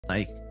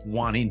like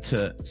wanting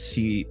to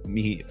see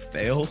me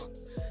fail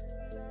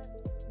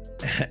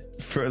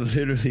for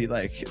literally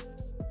like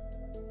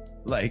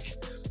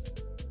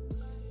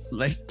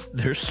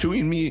they're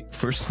suing me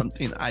for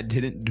something I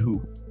didn't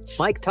do.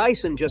 Mike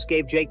Tyson just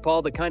gave Jake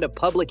Paul the kind of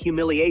public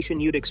humiliation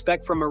you'd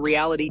expect from a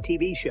reality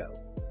TV show,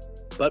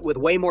 but with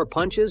way more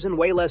punches and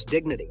way less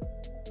dignity.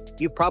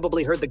 You've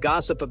probably heard the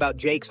gossip about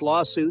Jake's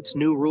lawsuits,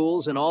 new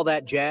rules, and all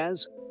that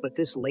jazz, but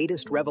this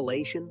latest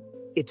revelation,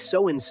 it's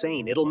so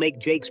insane it'll make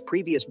Jake's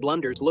previous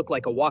blunders look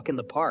like a walk in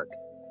the park.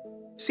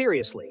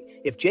 Seriously,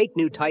 if Jake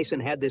knew Tyson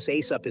had this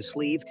ace up his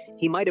sleeve,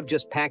 he might have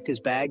just packed his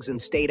bags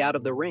and stayed out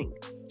of the ring.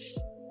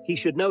 He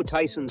should know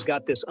Tyson's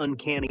got this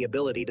uncanny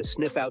ability to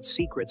sniff out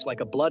secrets like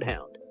a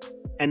bloodhound.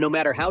 And no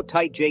matter how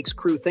tight Jake's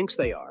crew thinks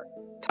they are,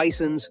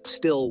 Tyson's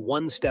still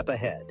one step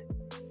ahead.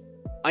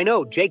 I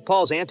know, Jake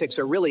Paul's antics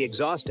are really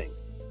exhausting,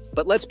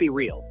 but let's be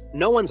real,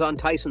 no one's on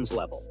Tyson's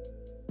level.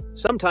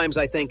 Sometimes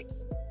I think,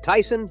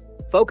 Tyson,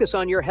 focus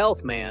on your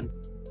health, man.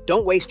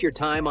 Don't waste your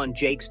time on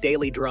Jake's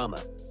daily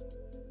drama.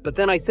 But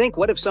then I think,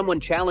 what if someone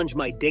challenged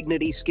my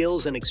dignity,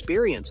 skills, and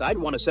experience? I'd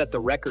want to set the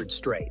record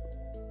straight.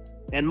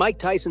 And Mike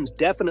Tyson's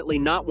definitely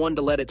not one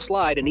to let it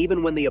slide, and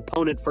even when the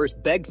opponent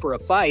first begged for a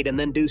fight and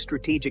then do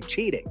strategic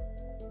cheating.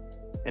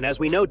 And as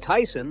we know,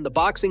 Tyson, the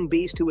boxing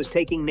beast who was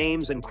taking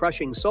names and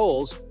crushing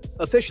souls,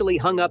 officially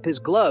hung up his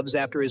gloves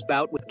after his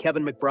bout with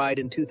Kevin McBride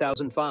in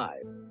 2005.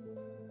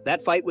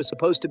 That fight was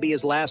supposed to be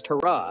his last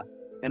hurrah,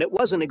 and it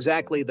wasn't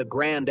exactly the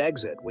grand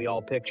exit we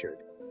all pictured.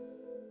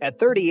 At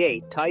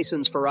 38,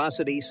 Tyson's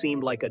ferocity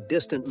seemed like a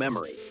distant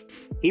memory.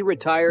 He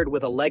retired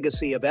with a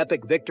legacy of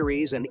epic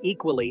victories and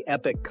equally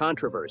epic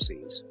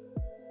controversies.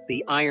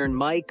 The Iron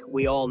Mike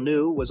we all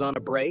knew was on a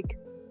break,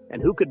 and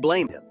who could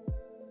blame him?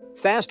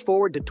 Fast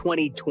forward to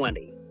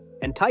 2020,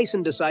 and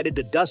Tyson decided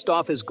to dust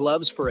off his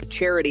gloves for a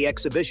charity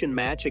exhibition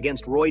match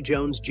against Roy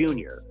Jones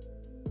Jr.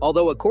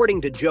 Although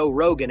according to Joe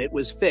Rogan, it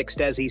was fixed,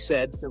 as he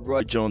said. The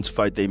Roy Jones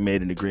fight, they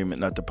made an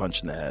agreement not to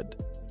punch in the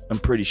head. I'm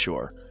pretty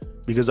sure.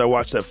 Because I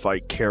watched that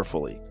fight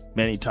carefully,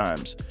 many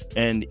times,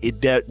 and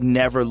it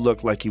never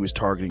looked like he was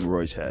targeting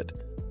Roy's head.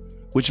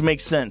 Which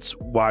makes sense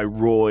why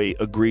Roy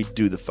agreed to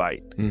do the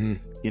fight,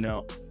 you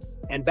know?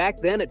 And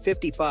back then at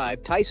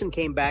 55, Tyson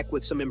came back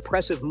with some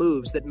impressive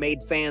moves that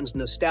made fans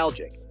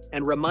nostalgic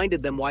and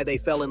reminded them why they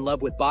fell in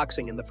love with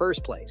boxing in the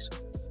first place.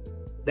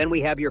 Then we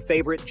have your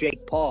favorite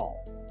Jake Paul.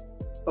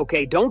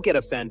 Okay, don't get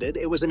offended,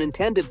 it was an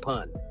intended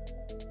pun.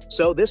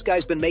 So this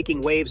guy's been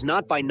making waves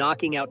not by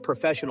knocking out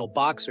professional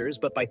boxers,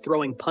 but by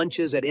throwing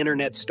punches at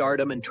internet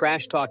stardom and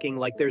trash-talking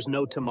like there's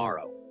no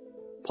tomorrow.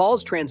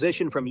 Paul's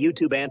transition from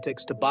YouTube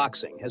antics to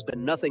boxing has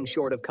been nothing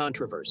short of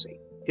controversy.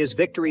 His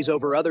victories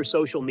over other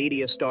social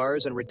media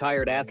stars and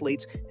retired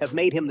athletes have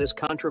made him this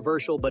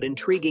controversial but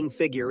intriguing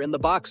figure in the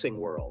boxing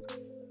world.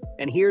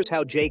 And here's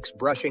how Jake's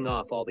brushing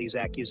off all these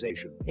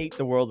accusations. I hate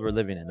the world we're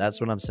living in.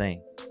 That's what I'm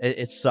saying.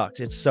 It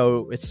sucks. It's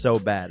so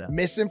bad.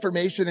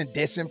 Misinformation and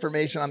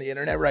disinformation on the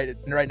internet right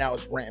now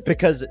is rampant.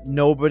 Because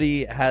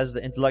nobody has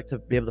the intellect to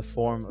be able to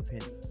form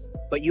opinion.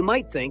 But you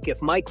might think,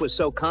 if Mike was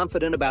so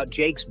confident about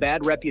Jake's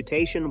bad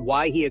reputation,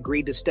 why he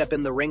agreed to step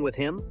in the ring with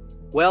him?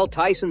 Well,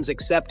 Tyson's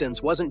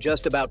acceptance wasn't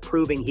just about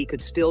proving he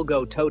could still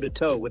go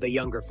toe-to-toe with a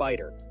younger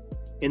fighter.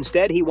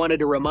 Instead, he wanted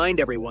to remind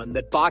everyone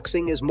that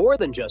boxing is more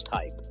than just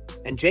hype.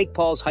 And Jake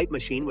Paul's hype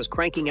machine was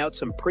cranking out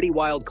some pretty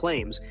wild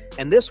claims,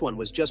 and this one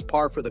was just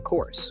par for the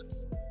course.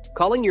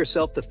 Calling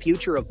yourself the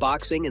future of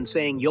boxing and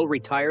saying you'll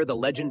retire the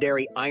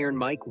legendary Iron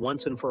Mike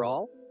once and for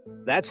all?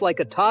 That's like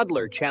a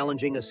toddler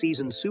challenging a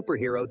seasoned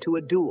superhero to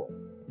a duel.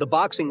 The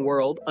boxing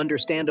world,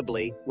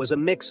 understandably, was a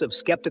mix of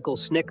skeptical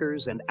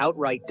snickers and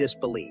outright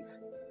disbelief.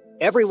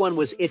 Everyone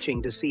was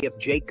itching to see if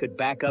Jake could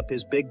back up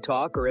his big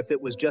talk or if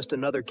it was just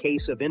another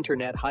case of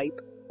internet hype.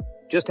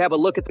 Just have a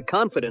look at the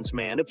confidence,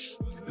 man.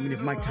 I mean,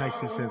 if Mike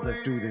Tyson says, let's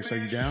do this, are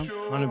you down?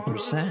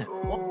 100%.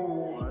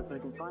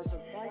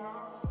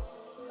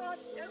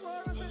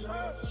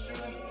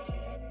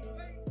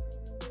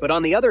 But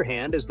on the other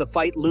hand, as the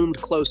fight loomed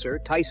closer,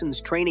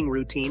 Tyson's training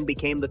routine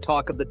became the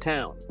talk of the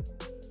town.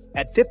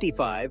 At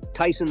 55,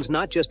 Tyson's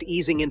not just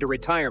easing into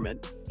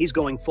retirement, he's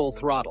going full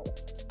throttle.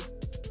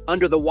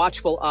 Under the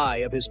watchful eye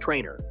of his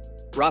trainer,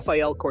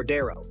 Rafael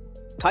Cordero,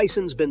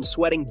 Tyson's been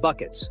sweating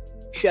buckets,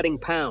 shedding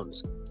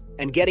pounds,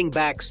 and getting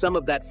back some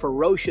of that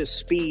ferocious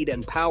speed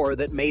and power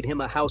that made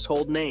him a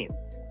household name.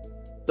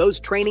 Those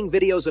training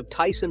videos of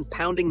Tyson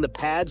pounding the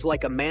pads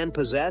like a man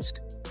possessed?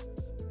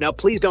 Now,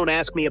 please don't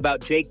ask me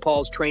about Jake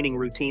Paul's training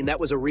routine. That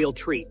was a real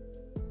treat.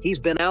 He's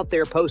been out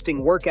there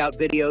posting workout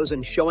videos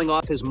and showing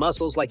off his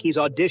muscles like he's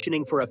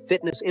auditioning for a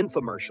fitness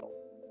infomercial.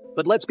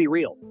 But let's be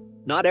real,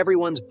 not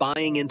everyone's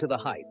buying into the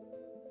hype.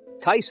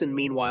 Tyson,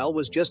 meanwhile,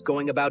 was just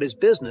going about his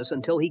business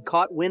until he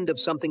caught wind of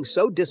something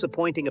so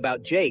disappointing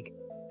about Jake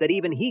that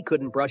even he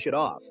couldn't brush it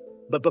off.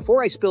 But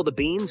before I spill the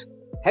beans,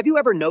 have you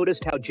ever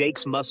noticed how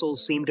Jake's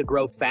muscles seem to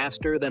grow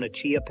faster than a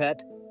chia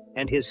pet,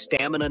 and his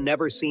stamina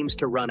never seems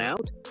to run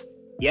out?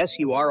 Yes,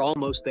 you are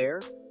almost there.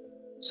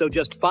 So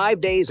just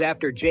 5 days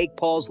after Jake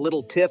Paul's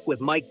little tiff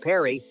with Mike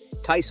Perry,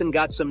 Tyson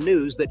got some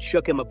news that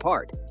shook him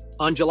apart.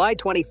 On July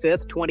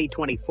 25,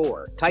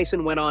 2024,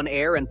 Tyson went on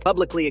air and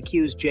publicly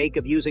accused Jake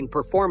of using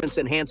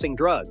performance-enhancing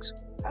drugs.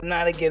 I'm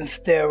not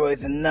against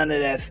steroids and none of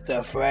that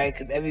stuff, right?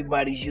 Because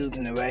everybody's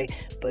using it, right?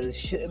 But it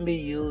shouldn't be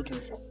used.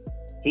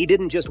 He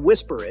didn't just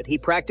whisper it, he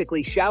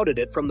practically shouted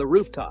it from the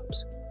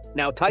rooftops.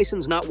 Now,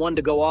 Tyson's not one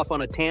to go off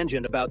on a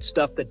tangent about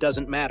stuff that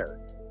doesn't matter.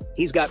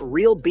 He's got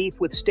real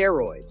beef with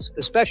steroids,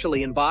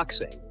 especially in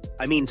boxing.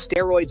 I mean,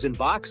 steroids in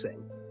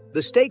boxing.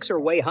 The stakes are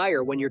way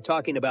higher when you're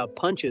talking about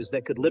punches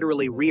that could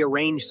literally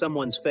rearrange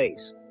someone's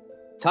face.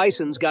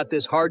 Tyson's got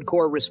this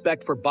hardcore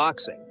respect for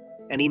boxing,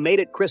 and he made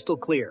it crystal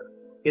clear.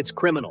 It's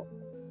criminal.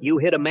 You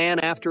hit a man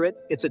after it,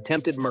 it's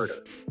attempted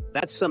murder.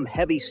 That's some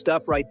heavy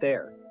stuff right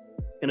there.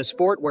 In a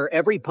sport where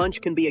every punch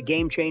can be a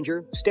game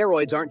changer,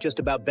 steroids aren't just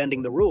about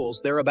bending the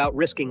rules, they're about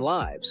risking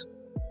lives.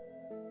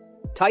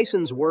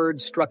 Tyson's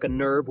words struck a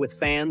nerve with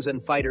fans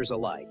and fighters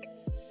alike.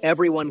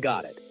 Everyone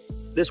got it.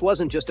 This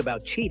wasn't just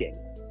about cheating.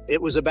 It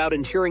was about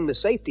ensuring the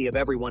safety of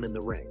everyone in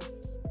the ring.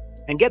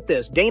 And get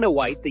this, Dana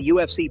White, the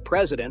UFC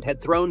president, had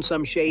thrown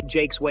some shade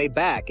Jake's way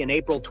back in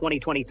April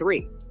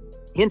 2023,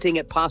 hinting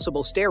at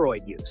possible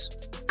steroid use.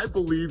 I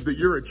believe that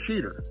you're a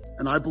cheater,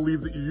 and I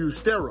believe that you use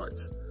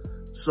steroids.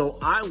 So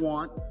I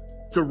want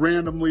to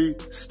randomly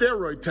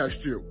steroid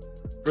test you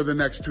for the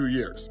next 2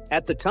 years.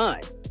 At the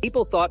time,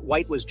 people thought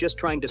White was just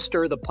trying to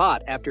stir the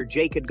pot after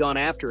Jake had gone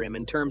after him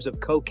in terms of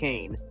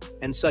cocaine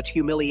and such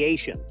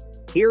humiliation.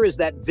 Here is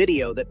that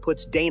video that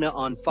puts Dana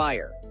on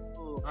fire.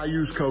 I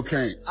use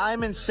cocaine.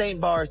 I'm in St.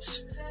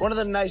 Bart's, one of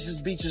the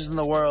nicest beaches in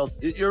the world.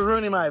 You're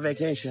ruining my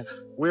vacation.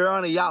 We were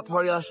on a yacht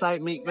party last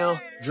night, Meek Mill,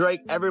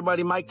 Drake,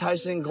 everybody, Mike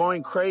Tyson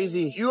going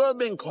crazy. You have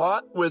been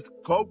caught with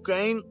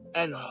cocaine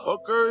and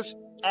hookers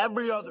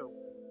every other.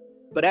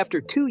 But after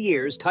 2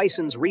 years,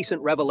 Tyson's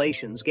recent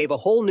revelations gave a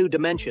whole new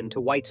dimension to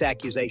White's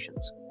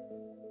accusations.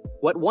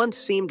 What once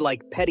seemed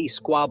like petty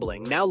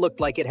squabbling now looked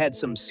like it had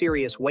some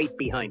serious weight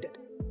behind it.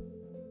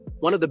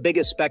 One of the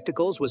biggest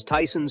spectacles was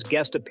Tyson's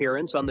guest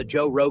appearance on the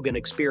Joe Rogan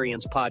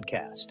Experience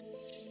podcast.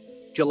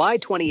 July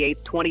 28,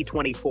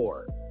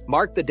 2024,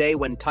 marked the day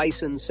when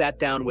Tyson sat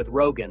down with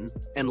Rogan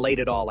and laid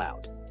it all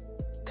out.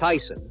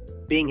 Tyson,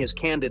 being his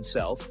candid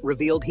self,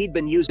 revealed he'd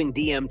been using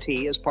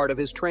DMT as part of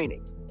his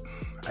training.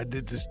 I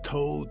did this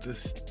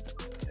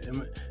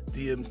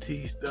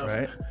DMT stuff,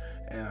 right?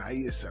 And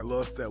I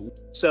lost that.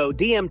 So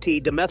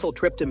DMT,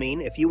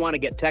 dimethyltryptamine, if you want to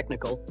get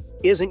technical,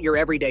 isn't your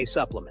everyday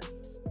supplement.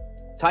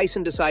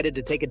 Tyson decided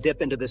to take a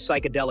dip into this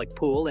psychedelic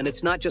pool, and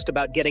it's not just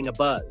about getting a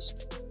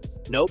buzz.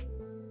 Nope.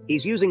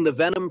 He's using the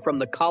venom from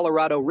the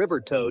Colorado River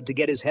toad to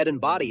get his head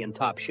and body in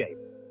top shape.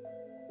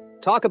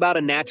 Talk about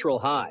a natural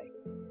high.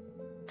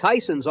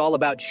 Tyson's all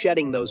about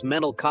shedding those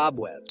mental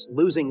cobwebs,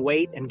 losing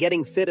weight, and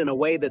getting fit in a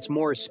way that's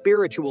more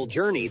spiritual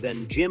journey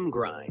than gym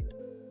grind.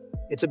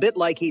 It's a bit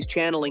like he's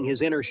channeling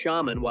his inner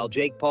shaman while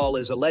Jake Paul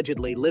is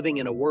allegedly living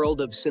in a world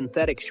of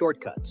synthetic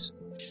shortcuts.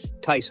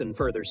 Tyson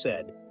further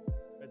said.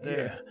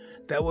 Yeah,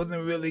 that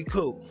wasn't really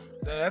cool.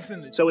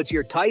 So it's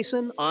your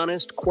Tyson,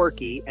 honest,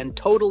 quirky, and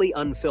totally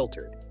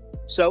unfiltered.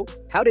 So,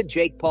 how did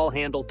Jake Paul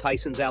handle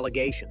Tyson's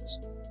allegations?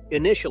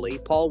 Initially,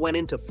 Paul went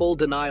into full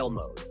denial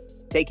mode,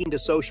 taking to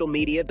social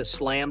media to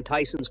slam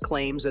Tyson's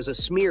claims as a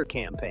smear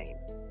campaign.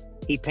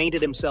 He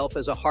painted himself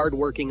as a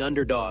hard-working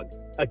underdog,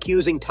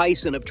 accusing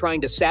Tyson of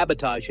trying to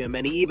sabotage him,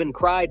 and he even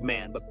cried,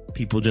 man. But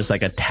people just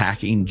like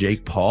attacking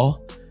Jake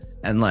Paul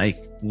and like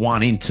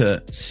wanting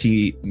to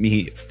see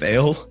me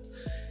fail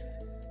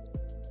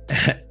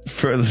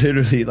for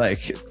literally like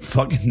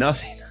fucking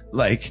nothing.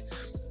 Like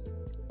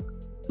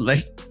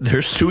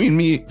they're suing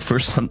me for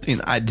something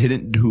I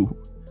didn't do.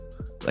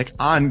 Like,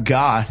 on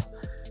God,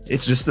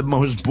 it's just the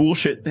most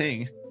bullshit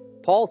thing.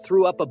 Paul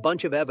threw up a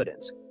bunch of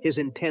evidence: his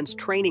intense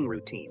training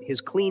routine,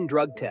 his clean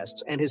drug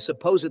tests, and his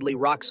supposedly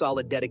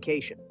rock-solid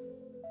dedication.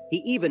 He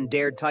even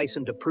dared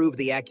Tyson to prove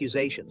the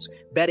accusations,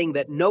 betting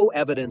that no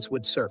evidence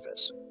would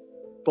surface.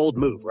 Bold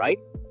move, right?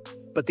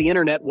 But the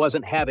internet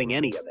wasn't having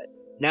any of it.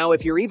 Now,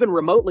 if you're even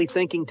remotely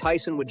thinking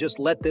Tyson would just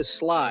let this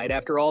slide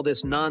after all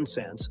this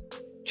nonsense,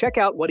 check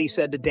out what he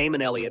said to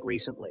Damon Elliott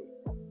recently.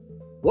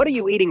 What are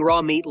you eating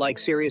raw meat like?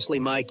 Seriously,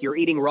 Mike, you're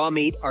eating raw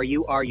meat? Are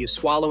you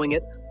swallowing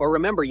it? Or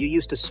remember, you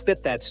used to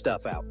spit that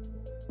stuff out.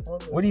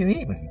 What are you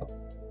eating?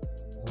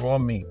 Raw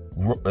meat.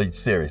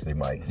 Seriously,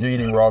 Mike, you're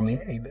eating raw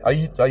meat? Are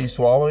you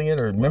swallowing it?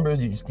 Or remember,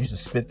 you used to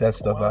spit that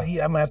stuff out? I'm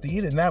gonna have to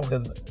eat it now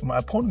because my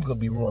opponent's gonna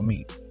be raw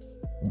meat.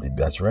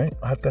 That's right.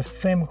 I have to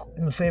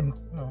in the same.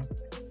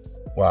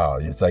 Wow,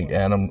 it's like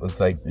animal. It's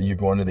like you're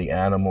going to the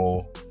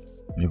animal.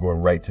 You're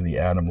going right to the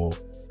animal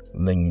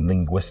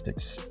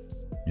linguistics.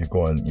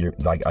 You're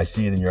like, I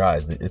see it in your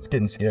eyes. It's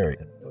getting scary.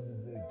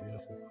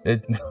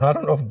 I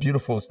don't know if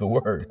beautiful is the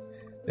word.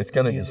 It's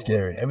gonna be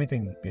scary.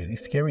 Everything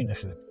is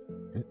scariness.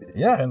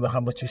 Yeah, and how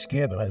much you're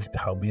scared of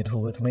how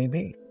beautiful it may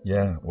be.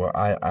 Yeah, well,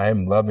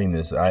 I'm loving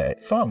this. I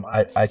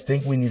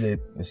think we need to,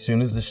 as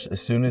soon as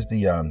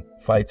the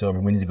fight's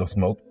over, we need to go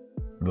smoke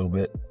a little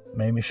bit.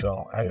 Maybe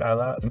so. There's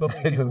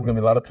gonna be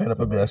a lot of pent up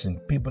aggression.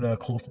 People that are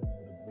close.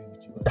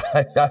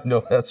 I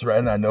know, that's right,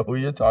 and I know who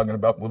you're talking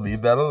about. We'll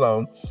leave that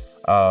alone.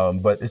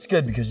 But it's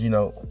good because,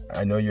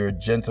 I know you're a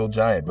gentle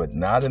giant, but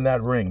not in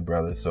that ring,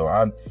 brother. So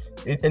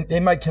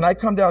Mike, can I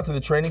come down to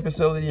the training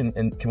facility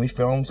and can we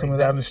film some of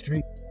that? Down the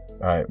street.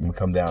 All right, I'm gonna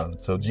come down.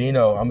 So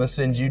Gino, I'm gonna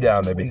send you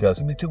down there because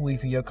Give me 2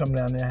 weeks and you'll come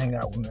down there and hang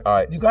out with me. All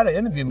right. You gotta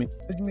interview me.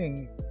 What do you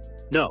mean?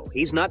 No,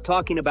 he's not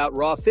talking about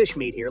raw fish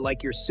meat here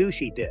like your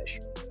sushi dish.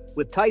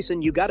 With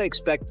Tyson, you gotta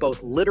expect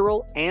both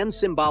literal and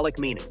symbolic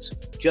meanings,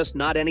 just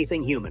not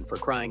anything human, for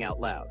crying out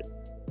loud.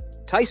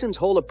 Tyson's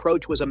whole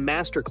approach was a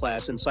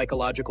masterclass in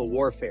psychological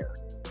warfare.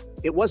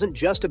 It wasn't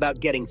just about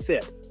getting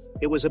fit,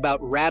 it was about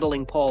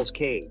rattling Paul's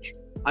cage.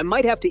 I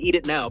might have to eat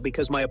it now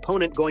because my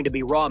opponent going to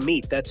be raw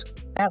meat. Because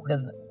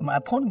my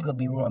opponent's gonna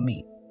be raw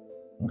meat.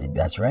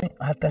 That's right.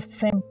 I have to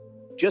think.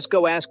 Just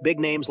go ask big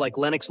names like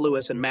Lennox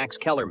Lewis and Max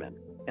Kellerman,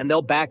 and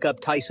they'll back up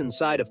Tyson's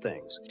side of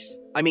things.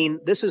 I mean,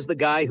 this is the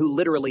guy who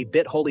literally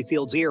bit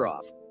Holyfield's ear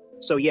off.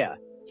 So yeah,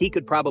 he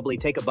could probably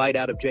take a bite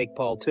out of Jake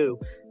Paul too.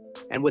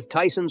 And with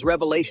Tyson's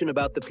revelation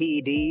about the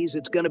PEDs,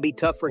 it's gonna be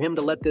tough for him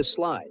to let this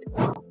slide.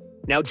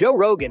 Now, Joe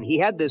Rogan, he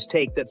had this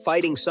take that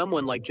fighting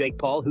someone like Jake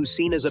Paul, who's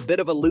seen as a bit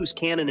of a loose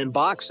cannon in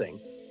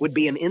boxing, would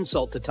be an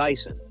insult to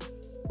Tyson.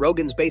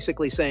 Rogan's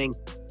basically saying,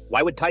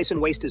 why would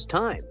Tyson waste his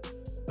time?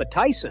 But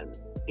Tyson,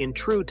 in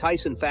true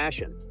Tyson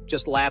fashion,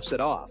 just laughs it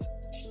off.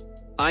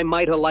 I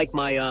might have liked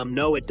my,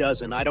 no it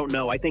doesn't, I don't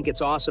know, I think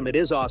it's awesome, it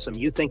is awesome,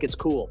 you think it's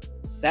cool.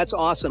 That's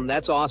awesome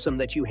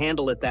that you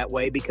handle it that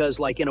way because,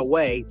 like, in a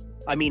way,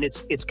 I mean,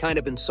 it's kind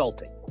of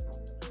insulting.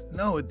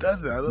 No, it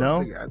doesn't. I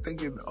don't think. I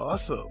think it's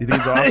awesome. You think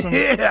it's awesome?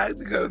 Yeah, I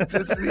think it'll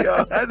piss me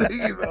off. I think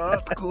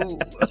it's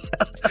cool.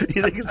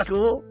 You think it's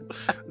cool?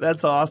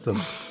 That's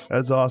awesome.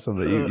 That's awesome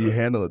that you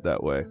handle it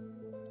that way.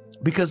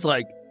 Because,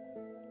 like,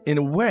 in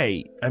a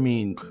way, I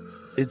mean,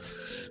 it's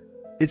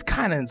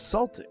kind of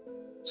insulting.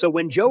 So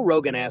when Joe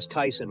Rogan asked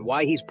Tyson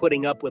why he's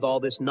putting up with all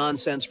this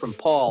nonsense from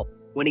Paul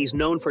when he's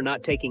known for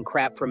not taking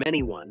crap from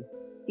anyone,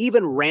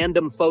 even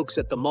random folks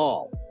at the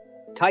mall,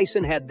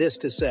 Tyson had this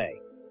to say: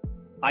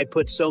 I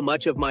put so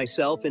much of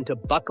myself into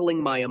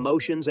buckling my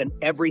emotions and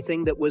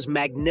everything that was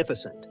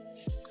magnificent.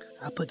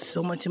 I put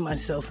so much of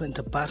myself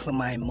into buckling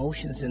my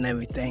emotions and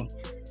everything.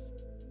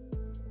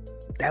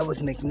 That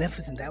was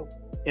magnificent.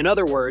 In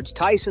other words,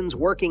 Tyson's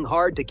working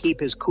hard to keep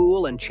his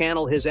cool and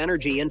channel his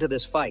energy into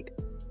this fight.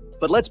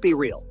 But let's be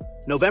real.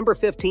 November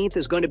 15th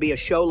is going to be a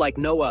show like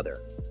no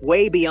other,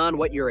 way beyond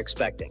what you're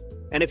expecting.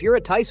 And if you're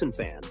a Tyson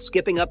fan,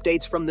 skipping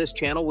updates from this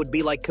channel would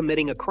be like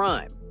committing a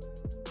crime.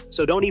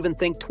 So don't even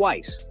think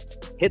twice.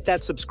 Hit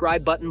that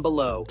subscribe button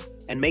below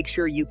and make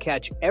sure you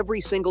catch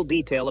every single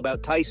detail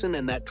about Tyson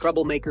and that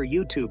troublemaker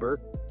YouTuber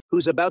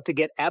who's about to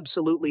get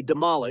absolutely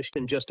demolished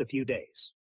in just a few days.